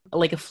get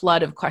like a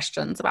flood of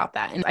questions about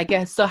that. And I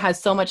guess so has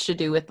so much to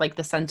do with like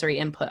the sensory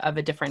input of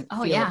a different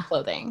feel of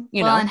clothing,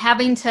 you know? And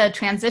having to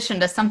transition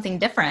to something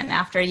different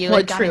after you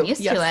had gotten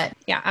used to it.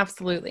 Yeah,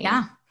 absolutely.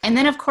 Yeah. And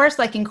then of course,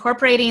 like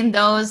incorporating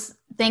those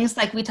things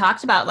like we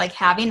talked about, like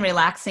having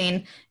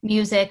relaxing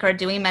music or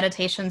doing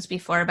meditations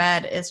before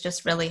bed is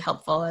just really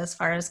helpful as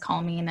far as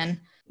calming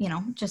and,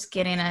 just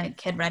getting a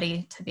kid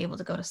ready to be able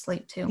to go to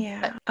sleep too.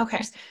 Yeah. But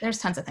okay. There's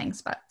tons of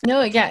things, but.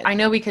 No, yeah. I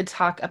know we could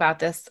talk about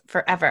this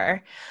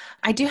forever.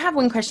 I do have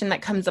one question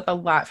that comes up a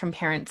lot from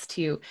parents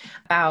too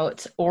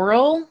about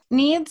oral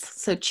needs.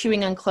 So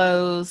chewing on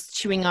clothes,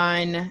 chewing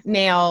on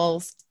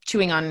nails,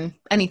 chewing on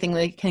anything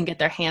they can get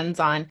their hands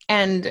on,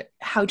 and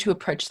how to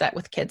approach that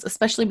with kids,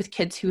 especially with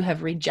kids who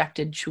have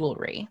rejected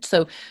jewelry.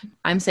 So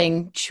I'm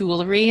saying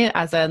jewelry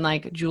as in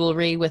like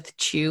jewelry with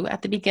chew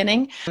at the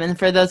beginning. And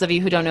for those of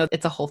you who don't know,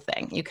 it's a whole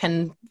thing. You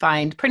can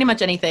find pretty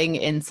much anything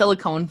in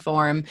silicone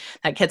form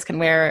that kids can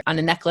wear on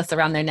a necklace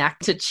around their neck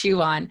to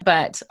chew on.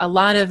 But a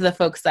lot of the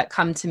folks that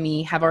come to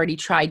me have already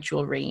tried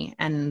jewelry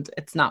and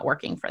it's not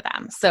working for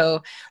them.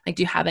 So like,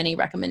 do you have any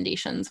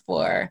recommendations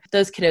for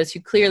those kiddos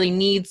who clearly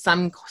need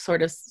some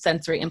sort of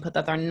sensory input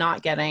that they're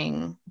not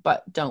getting,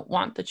 but don't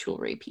want the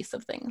jewelry piece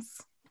of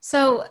things?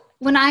 So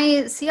when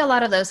I see a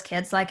lot of those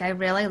kids, like I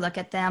really look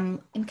at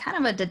them in kind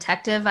of a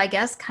detective, I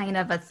guess, kind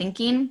of a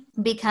thinking,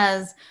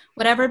 because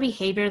whatever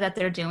behavior that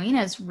they're doing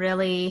is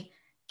really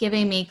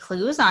giving me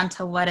clues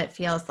onto what it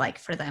feels like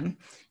for them.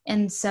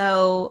 And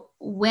so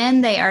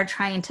when they are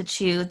trying to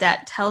chew,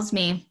 that tells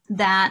me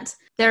that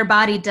their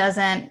body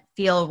doesn't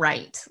feel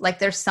right. Like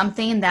there's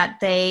something that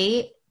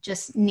they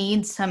just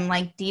need some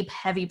like deep,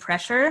 heavy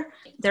pressure.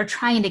 They're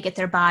trying to get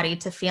their body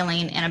to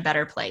feeling in a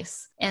better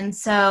place. And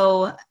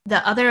so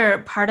the other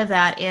part of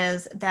that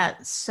is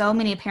that so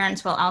many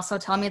parents will also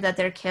tell me that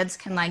their kids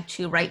can like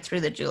chew right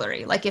through the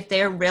jewelry. Like if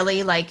they're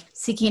really like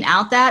seeking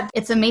out that,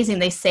 it's amazing.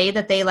 They say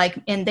that they like,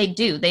 and they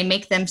do, they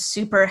make them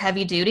super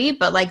heavy duty,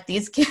 but like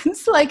these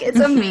kids, like it's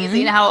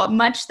amazing how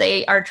much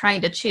they are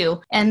trying to chew.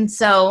 And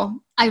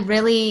so I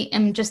really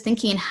am just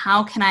thinking,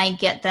 how can I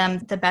get them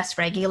the best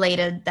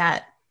regulated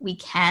that we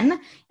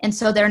can? And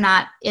so they're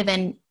not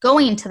even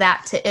going to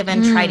that to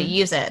even try to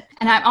use it.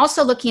 And I'm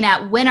also looking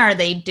at when are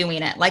they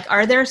doing it? Like,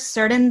 are there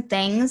certain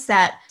things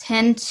that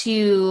tend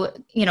to,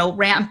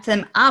 ramp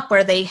them up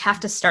where they have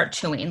to start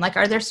chewing? Like,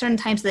 are there certain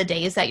times of the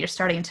days that you're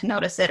starting to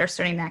notice it or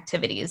certain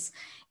activities?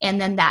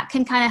 And then that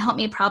can kind of help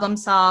me problem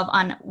solve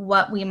on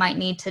what we might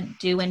need to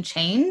do and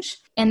change.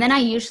 And then I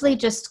usually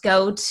just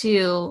go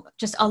to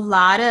just a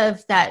lot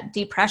of that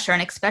deep pressure.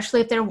 And especially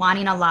if they're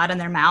wanting a lot in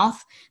their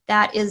mouth,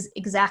 that is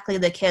exactly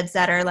the kids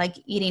that are like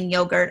eating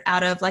yogurt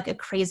out of like a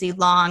crazy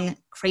long,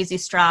 crazy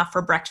straw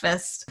for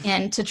breakfast.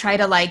 And to try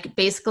to like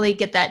basically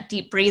get that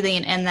deep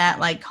breathing and that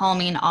like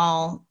calming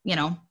all,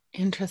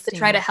 Interesting. To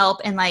try to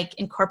help and like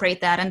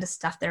incorporate that into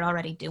stuff they're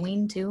already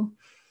doing too.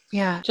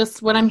 Yeah,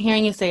 just what I'm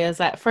hearing you say is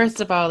that, first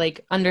of all,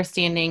 like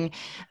understanding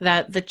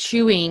that the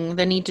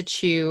need to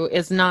chew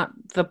is not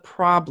the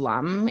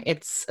problem.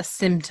 It's a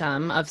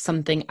symptom of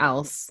something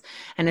else,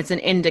 and it's an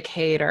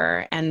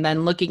indicator, and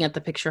then looking at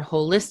the picture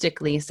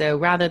holistically. So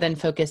rather than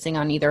focusing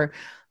on either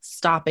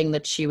stopping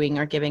the chewing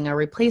or giving a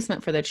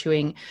replacement for the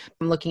chewing,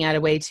 I'm looking at a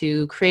way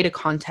to create a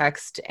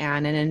context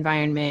and an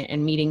environment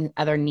and meeting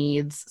other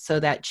needs so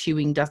that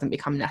chewing doesn't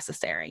become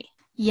necessary.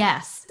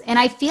 Yes. And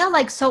I feel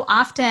like so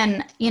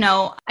often,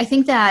 I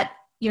think that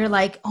you're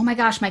like, oh my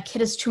gosh, my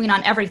kid is chewing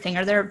on everything,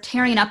 or they're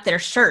tearing up their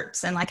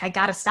shirts and like, I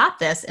got to stop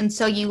this. And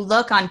so you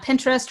look on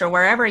Pinterest or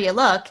wherever you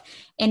look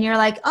and you're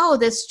like, oh,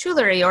 this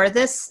jewelry or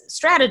this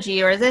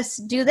strategy or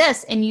do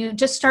this. And you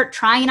just start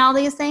trying all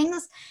these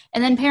things.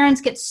 And then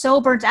parents get so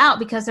burnt out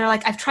because they're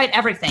like, I've tried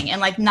everything and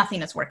like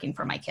nothing is working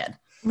for my kid.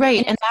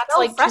 Right. And that's so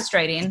like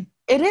frustrating.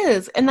 It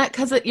is. And that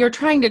because you're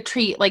trying to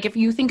treat, like if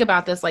you think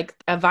about this like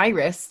a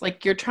virus,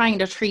 like you're trying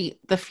to treat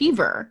the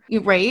fever,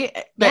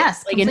 right?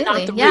 Yes, like and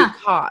not the root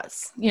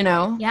cause,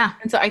 Yeah.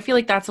 And so I feel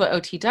like that's what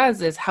OT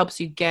does, is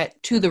helps you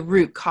get to the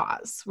root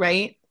cause,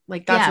 right?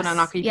 Like that's what an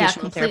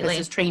occupational therapist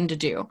is trained to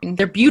do. And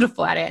they're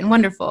beautiful at it and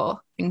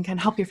wonderful and can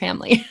help your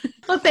family.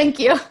 Well, thank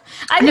you.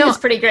 I think it's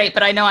pretty great,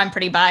 but I know I'm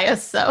pretty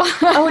biased, so.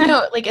 Oh,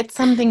 no, like it's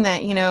something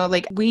that,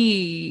 like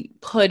we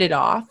put it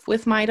off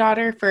with my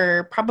daughter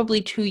for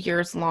probably 2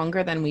 years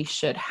longer than we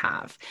should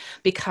have,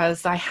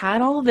 because I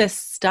had all this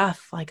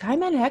stuff, like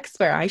I'm an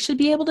expert, I should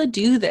be able to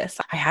do this.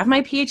 I have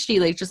my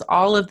PhD, like just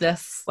all of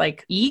this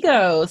like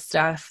ego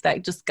stuff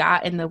that just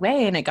got in the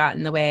way, and it got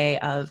in the way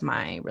of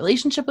my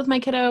relationship with my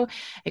kiddo.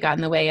 It got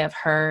in the way of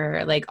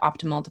her like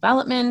optimal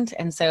development.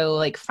 And so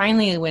like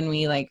finally when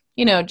we like,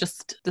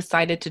 just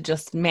decided to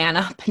just man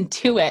up and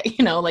do it,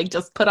 like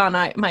just put on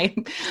my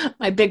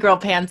big girl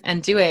pants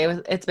and do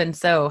it. It's been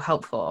so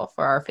helpful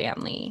for our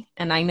family.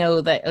 And I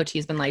know that OT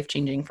has been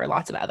life-changing for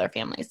lots of other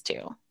families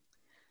too.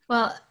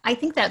 Well, I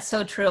think that's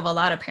so true of a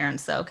lot of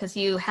parents though, because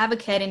you have a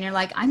kid and you're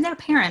like, I'm their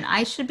parent.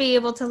 I should be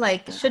able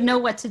to should know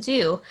what to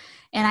do.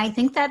 And I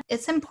think that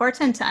it's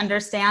important to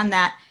understand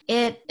that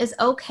it is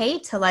okay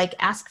to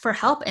ask for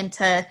help and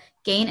to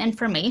gain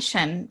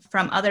information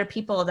from other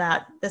people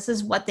that this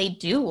is what they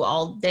do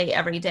all day,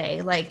 every day,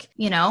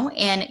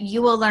 and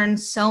you will learn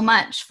so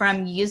much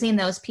from using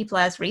those people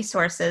as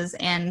resources.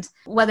 And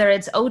whether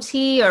it's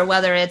OT or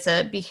whether it's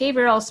a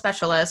behavioral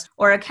specialist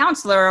or a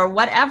counselor or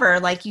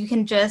whatever, you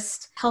can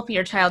just help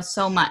your child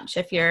so much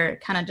if you're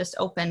kind of just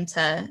open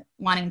to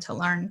wanting to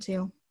learn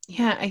too.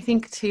 Yeah, I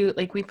think too,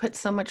 we put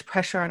so much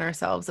pressure on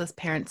ourselves as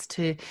parents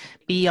to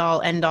be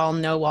all, end all,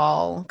 know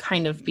all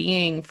kind of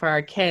being for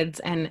our kids.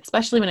 And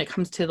especially when it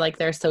comes to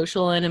their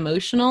social and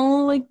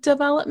emotional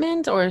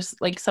development or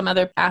some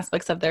other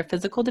aspects of their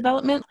physical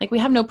development. We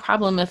have no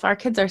problem if our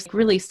kids are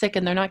really sick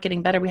and they're not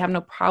getting better. We have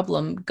no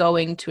problem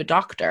going to a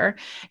doctor.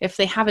 If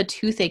they have a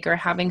toothache or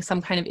having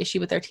some kind of issue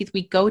with their teeth,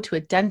 we go to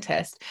a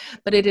dentist.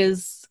 But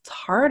it's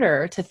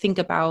harder to think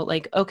about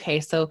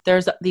okay, so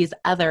there's these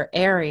other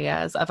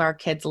areas of our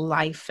kids'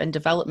 life and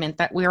development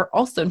that we're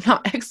also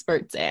not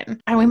experts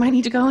in. And we might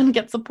need to go and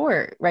get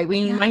support, right?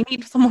 We might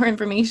need some more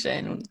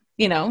information,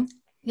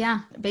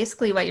 Yeah.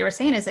 Basically what you were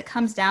saying is it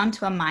comes down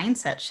to a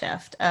mindset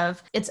shift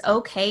of it's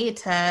okay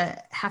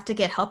to have to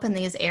get help in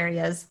these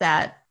areas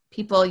that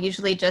people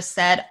usually just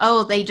said,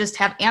 oh, they just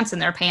have ants in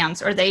their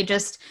pants, or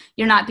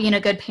you're not being a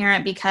good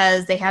parent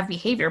because they have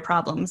behavior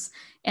problems.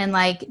 And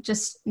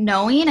just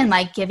knowing and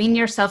giving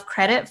yourself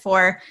credit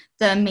for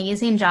the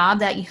amazing job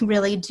that you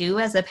really do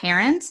as a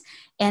parent.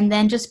 And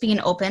then just being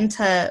open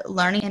to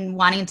learning and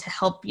wanting to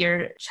help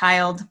your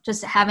child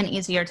just have an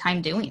easier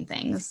time doing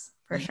things,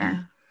 for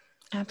sure.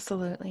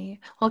 Absolutely.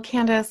 Well,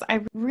 Candice,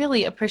 I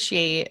really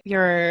appreciate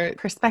your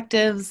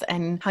perspectives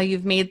and how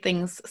you've made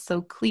things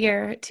so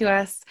clear to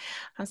us.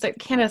 So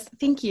Candice,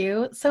 thank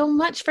you so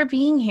much for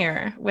being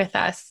here with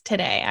us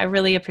today. I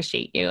really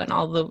appreciate you and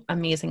all the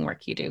amazing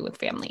work you do with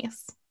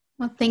families.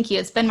 Well, thank you.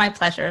 It's been my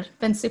pleasure. It's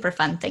been super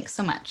fun. Thanks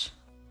so much.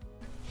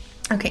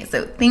 Okay,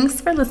 so thanks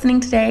for listening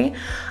today.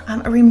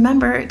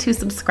 Remember to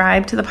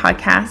subscribe to the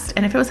podcast.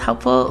 And if it was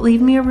helpful,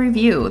 leave me a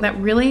review. That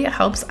really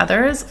helps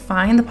others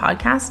find the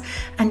podcast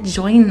and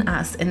join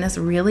us in this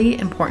really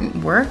important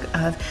work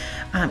of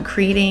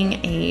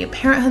creating a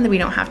parenthood that we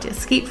don't have to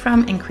escape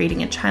from and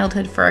creating a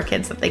childhood for our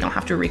kids that they don't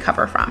have to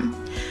recover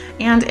from.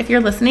 And if you're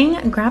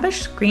listening, grab a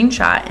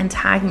screenshot and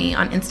tag me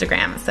on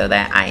Instagram so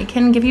that I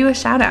can give you a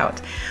shout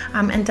out.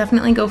 And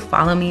definitely go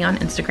follow me on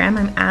Instagram.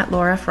 I'm at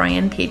Laura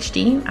Froyen,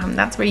 PhD.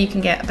 That's where you can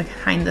get a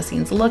behind the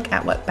scenes look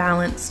at what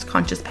balanced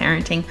conscious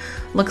parenting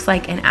looks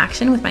like in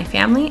action with my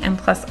family. And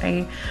plus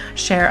I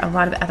share a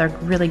lot of other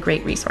really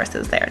great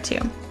resources there too.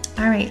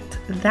 All right,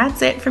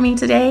 that's it for me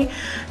today.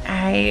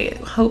 I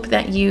hope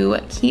that you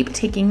keep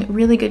taking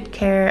really good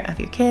care of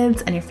your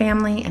kids and your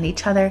family and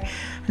each other,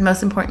 and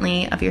most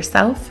importantly, of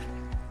yourself.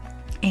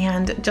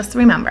 And just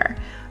remember,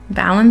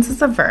 balance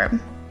is a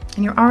verb,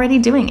 and you're already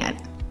doing it.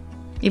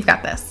 You've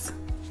got this.